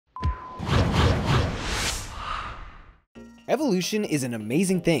Evolution is an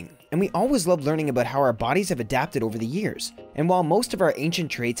amazing thing, and we always love learning about how our bodies have adapted over the years. And while most of our ancient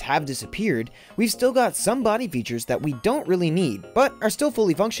traits have disappeared, we've still got some body features that we don't really need, but are still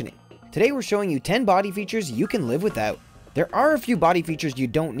fully functioning. Today we're showing you 10 body features you can live without. There are a few body features you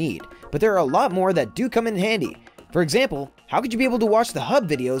don't need, but there are a lot more that do come in handy. For example, how could you be able to watch the TheHUB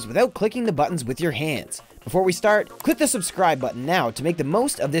videos without clicking the buttons with your hands? Before we start, click the subscribe button now to make the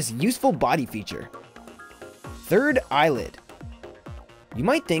most of this useful body feature. Third eyelid. You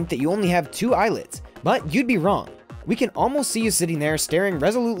might think that you only have 2 eyelids, but you'd be wrong. We can almost see you sitting there staring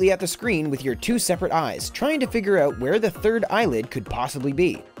resolutely at the screen with your 2 separate eyes, trying to figure out where the third eyelid could possibly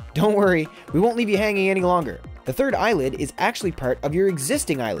be. Don't worry, we won't leave you hanging any longer. The third eyelid is actually part of your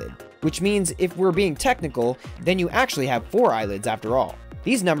existing eyelid, which means if we're being technical, then you actually have 4 eyelids after all.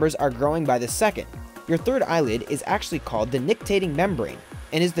 These numbers are growing by the second. Your third eyelid is actually called the nictitating membrane,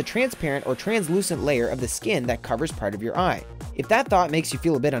 and is the transparent or translucent layer of the skin that covers part of your eye. If that thought makes you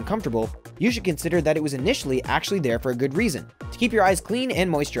feel a bit uncomfortable, you should consider that it was initially actually there for a good reason, to keep your eyes clean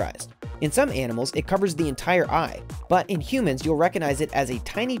and moisturized. In some animals, it covers the entire eye, but in humans, you'll recognize it as a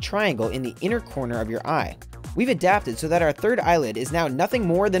tiny triangle in the inner corner of your eye. We've adapted so that our third eyelid is now nothing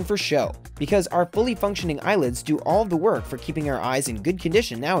more than for show, because our fully functioning eyelids do all of the work for keeping our eyes in good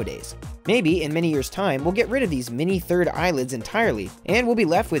condition nowadays. Maybe in many years' time, we'll get rid of these mini third eyelids entirely, and we'll be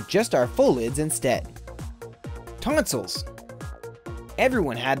left with just our full lids instead. Tonsils.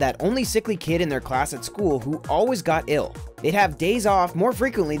 Everyone had that only sickly kid in their class at school who always got ill. They'd have days off more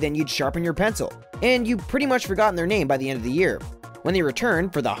frequently than you'd sharpen your pencil, and you'd pretty much forgotten their name by the end of the year. When they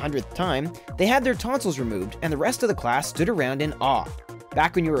returned for the 100th time, they had their tonsils removed, and the rest of the class stood around in awe.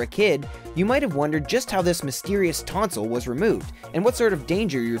 Back when you were a kid, you might have wondered just how this mysterious tonsil was removed, and what sort of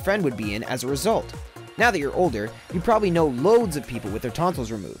danger your friend would be in as a result. Now that you're older, you probably know loads of people with their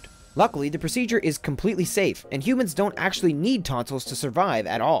tonsils removed. Luckily, the procedure is completely safe, and humans don't actually need tonsils to survive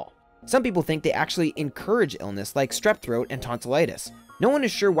at all. Some people think they actually encourage illness like strep throat and tonsillitis. No one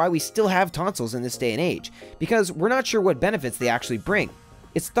is sure why we still have tonsils in this day and age, because we're not sure what benefits they actually bring.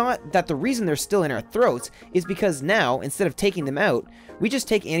 It's thought that the reason they're still in our throats is because now, instead of taking them out, we just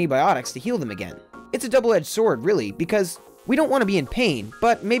take antibiotics to heal them again. It's a double-edged sword, really, because we don't want to be in pain,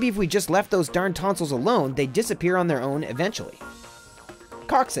 but maybe if we just left those darn tonsils alone, they'd disappear on their own eventually.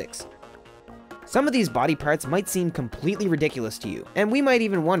 Coccyx. Some of these body parts might seem completely ridiculous to you, and we might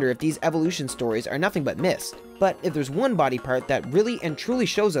even wonder if these evolution stories are nothing but myths. But if there's one body part that really and truly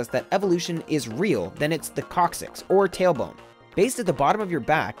shows us that evolution is real, then it's the coccyx, or tailbone. Based at the bottom of your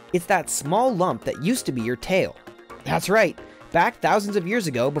back, it's that small lump that used to be your tail. That's right, back thousands of years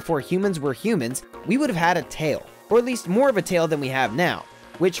ago, before humans were humans, we would have had a tail, or at least more of a tail than we have now,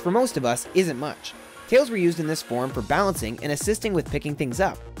 which for most of us isn't much. Tails were used in this form for balancing and assisting with picking things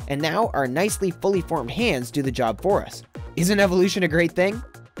up, and now our nicely fully formed hands do the job for us. Isn't evolution a great thing?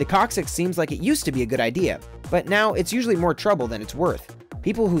 The coccyx seems like it used to be a good idea, but now it's usually more trouble than it's worth.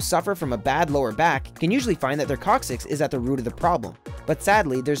 People who suffer from a bad lower back can usually find that their coccyx is at the root of the problem, but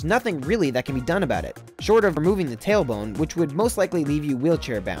sadly there's nothing really that can be done about it, short of removing the tailbone, which would most likely leave you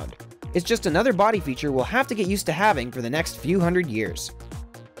wheelchair bound. It's just another body feature we'll have to get used to having for the next few hundred years.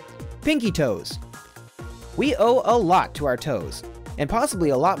 Pinky toes. We owe a lot to our toes, and possibly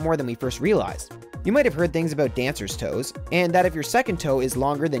a lot more than we first realized. You might have heard things about dancers' toes, and that if your second toe is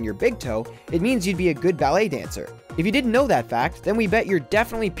longer than your big toe, it means you'd be a good ballet dancer. If you didn't know that fact, then we bet you're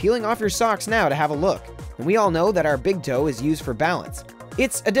definitely peeling off your socks now to have a look. And we all know that our big toe is used for balance.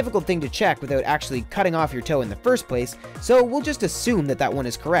 It's a difficult thing to check without actually cutting off your toe in the first place, so we'll just assume that that one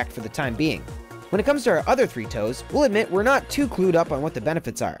is correct for the time being. When it comes to our other 3 toes, we'll admit we're not too clued up on what the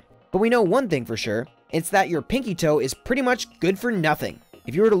benefits are. But we know one thing for sure, it's that your pinky toe is pretty much good for nothing.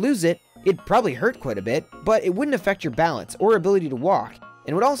 If you were to lose it, it'd probably hurt quite a bit, but it wouldn't affect your balance or ability to walk,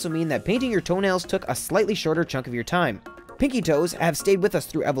 and would also mean that painting your toenails took a slightly shorter chunk of your time. Pinky toes have stayed with us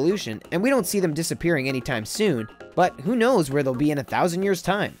through evolution, and we don't see them disappearing anytime soon, but who knows where they'll be in 1,000 years'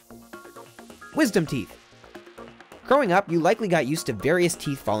 time. Wisdom teeth. Growing up, you likely got used to various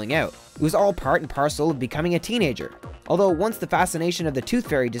teeth falling out. It was all part and parcel of becoming a teenager. Although once the fascination of the tooth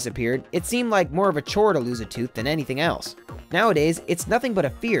fairy disappeared, it seemed like more of a chore to lose a tooth than anything else. Nowadays, it's nothing but a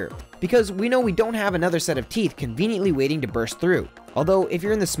fear, because we know we don't have another set of teeth conveniently waiting to burst through. Although if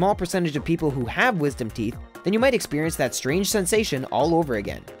you're in the small percentage of people who have wisdom teeth, then you might experience that strange sensation all over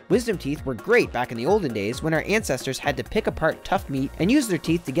again. Wisdom teeth were great back in the olden days when our ancestors had to pick apart tough meat and use their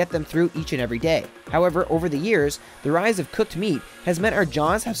teeth to get them through each and every day. However, over the years, the rise of cooked meat has meant our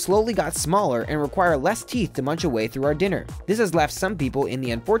jaws have slowly got smaller and require less teeth to munch away through our dinner. This has left some people in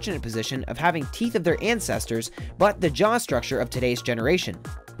the unfortunate position of having teeth of their ancestors, but the jaw structure of today's generation,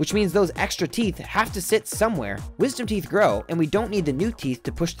 which means those extra teeth have to sit somewhere. Wisdom teeth grow, and we don't need the new teeth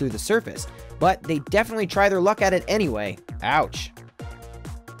to push through the surface, but they definitely try their luck at it anyway. Ouch.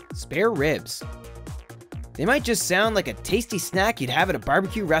 Spare ribs. They might just sound like a tasty snack you'd have at a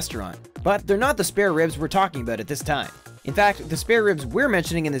barbecue restaurant, but they're not the spare ribs we're talking about at this time. In fact, the spare ribs we're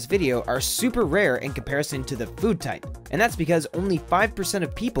mentioning in this video are super rare in comparison to the food type, and that's because only 5%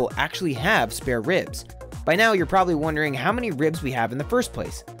 of people actually have spare ribs. By now, you're probably wondering how many ribs we have in the first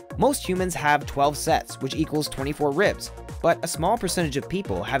place. Most humans have 12 sets, which equals 24 ribs, but a small percentage of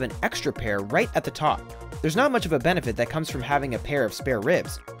people have an extra pair right at the top. There's not much of a benefit that comes from having a pair of spare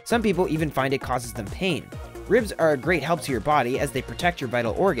ribs. Some people even find it causes them pain. Ribs are a great help to your body as they protect your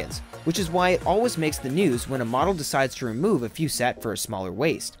vital organs, which is why it always makes the news when a model decides to remove a few set for a smaller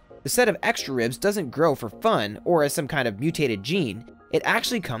waist. The set of extra ribs doesn't grow for fun or as some kind of mutated gene. It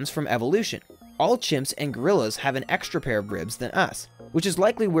actually comes from evolution. All chimps and gorillas have an extra pair of ribs than us, which is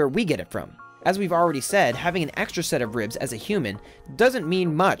likely where we get it from. As we've already said, having an extra set of ribs as a human doesn't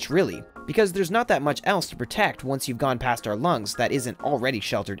mean much really, because there's not that much else to protect once you've gone past our lungs that isn't already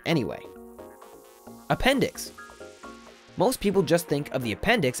sheltered anyway. Appendix. Most people just think of the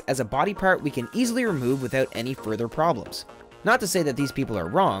appendix as a body part we can easily remove without any further problems. Not to say that these people are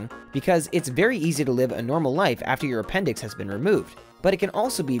wrong, because it's very easy to live a normal life after your appendix has been removed, but it can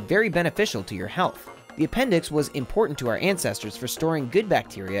also be very beneficial to your health. The appendix was important to our ancestors for storing good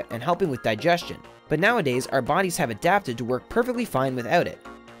bacteria and helping with digestion, but nowadays our bodies have adapted to work perfectly fine without it.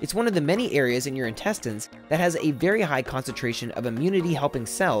 It's one of the many areas in your intestines that has a very high concentration of immunity-helping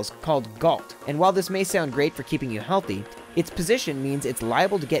cells called GALT, and while this may sound great for keeping you healthy, its position means it's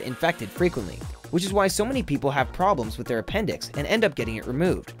liable to get infected frequently, which is why so many people have problems with their appendix and end up getting it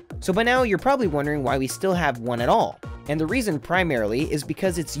removed. So by now you're probably wondering why we still have one at all, and the reason primarily is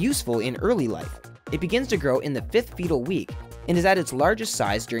because it's useful in early life. It begins to grow in the 5th fetal week and is at its largest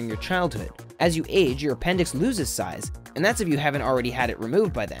size during your childhood. As you age, your appendix loses size, and that's if you haven't already had it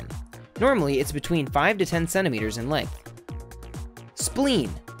removed by then. Normally, it's between 5 to 10 centimeters in length.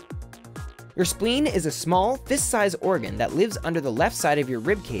 Spleen. Your spleen is a small, fist-sized organ that lives under the left side of your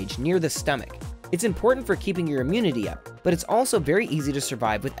rib cage near the stomach. It's important for keeping your immunity up, but it's also very easy to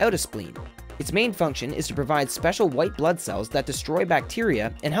survive without a spleen. Its main function is to provide special white blood cells that destroy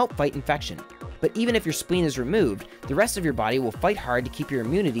bacteria and help fight infection. But even if your spleen is removed, the rest of your body will fight hard to keep your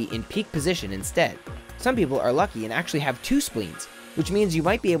immunity in peak position instead. Some people are lucky and actually have 2 spleens, which means you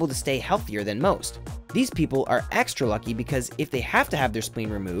might be able to stay healthier than most. These people are extra lucky because if they have to have their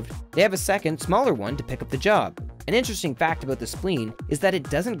spleen removed, they have a second, smaller one to pick up the job. An interesting fact about the spleen is that it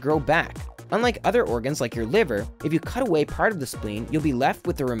doesn't grow back. Unlike other organs like your liver, if you cut away part of the spleen, you'll be left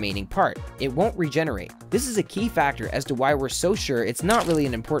with the remaining part. It won't regenerate. This is a key factor as to why we're so sure it's not really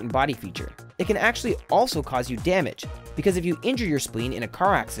an important body feature. It can actually also cause you damage, because if you injure your spleen in a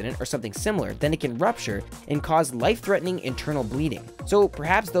car accident or something similar, then it can rupture and cause life-threatening internal bleeding. So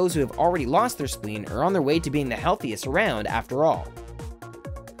perhaps those who have already lost their spleen are on their way to being the healthiest around after all.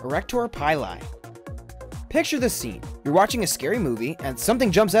 Erector pili. Picture this scene. You're watching a scary movie and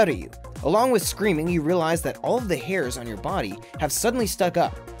something jumps out at you. Along with screaming, you realize that all of the hairs on your body have suddenly stuck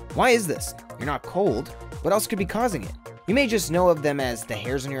up. Why is this? You're not cold. What else could be causing it? You may just know of them as the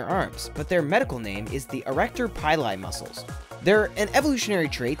hairs on your arms, but their medical name is the erector pili muscles. They're an evolutionary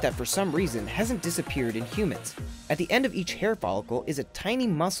trait that for some reason hasn't disappeared in humans. At the end of each hair follicle is a tiny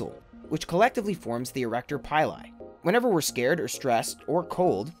muscle, which collectively forms the erector pili. Whenever we're scared or stressed or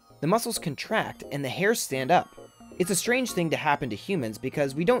cold, the muscles contract and the hairs stand up. It's a strange thing to happen to humans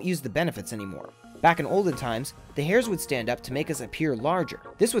because we don't use the benefits anymore. Back in olden times, the hairs would stand up to make us appear larger.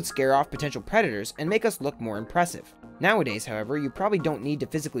 This would scare off potential predators and make us look more impressive. Nowadays, however, you probably don't need to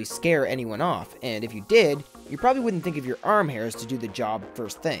physically scare anyone off, and if you did, you probably wouldn't think of your arm hairs to do the job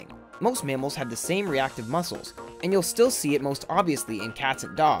first thing. Most mammals have the same reactive muscles, and you'll still see it most obviously in cats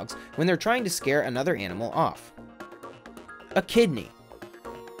and dogs when they're trying to scare another animal off. A kidney.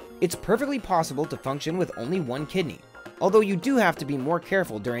 It's perfectly possible to function with only one kidney, although you do have to be more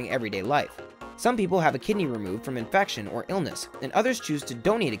careful during everyday life. Some people have a kidney removed from infection or illness, and others choose to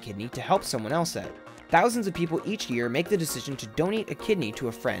donate a kidney to help someone else out. Thousands of people each year make the decision to donate a kidney to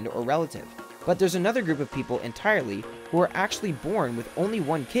a friend or relative. But there's another group of people entirely who are actually born with only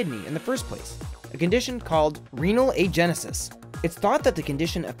one kidney in the first place, a condition called renal agenesis. It's thought that the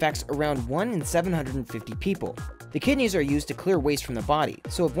condition affects around 1 in 750 people. The kidneys are used to clear waste from the body,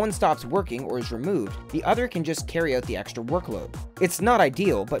 so if one stops working or is removed, the other can just carry out the extra workload. It's not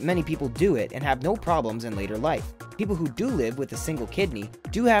ideal, but many people do it and have no problems in later life. People who do live with a single kidney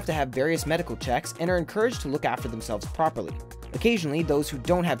do have to have various medical checks and are encouraged to look after themselves properly. Occasionally, those who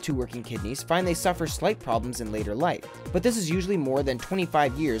don't have two working kidneys find they suffer slight problems in later life, but this is usually more than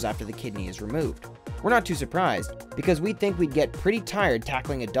 25 years after the kidney is removed. We're not too surprised, because we think we'd get pretty tired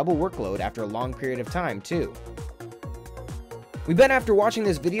tackling a double workload after a long period of time, too. We bet after watching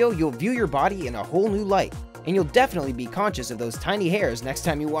this video, you'll view your body in a whole new light, and you'll definitely be conscious of those tiny hairs next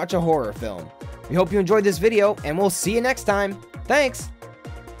time you watch a horror film. We hope you enjoyed this video, and we'll see you next time. Thanks!